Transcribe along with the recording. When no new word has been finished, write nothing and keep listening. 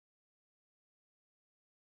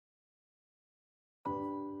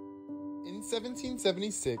In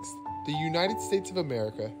 1776, the United States of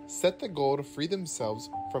America set the goal to free themselves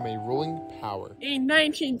from a ruling power. In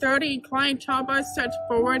 1930, Klein Thomas set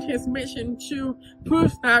forward his mission to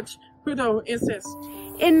prove that Pluto exists.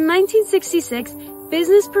 In 1966,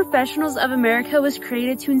 Business Professionals of America was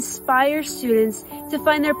created to inspire students to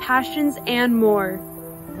find their passions and more.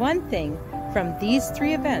 One thing from these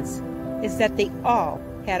three events is that they all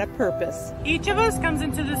had a purpose. Each of us comes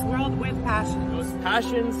into this world with passions. Those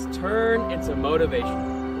passions turn into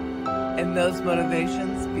motivation. And those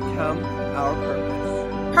motivations become our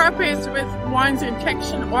purpose. Purpose with one's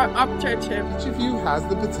intention or objective. Each of you has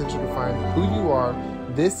the potential to find who you are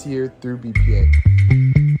this year through BPA.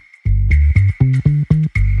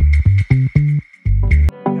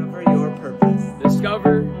 Discover your purpose.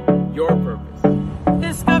 Discover your purpose.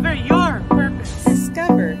 Discover your purpose.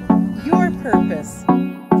 Discover your purpose.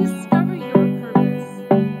 Discover your purpose.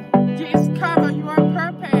 Discover your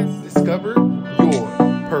purpose. Discover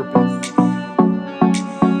your purpose.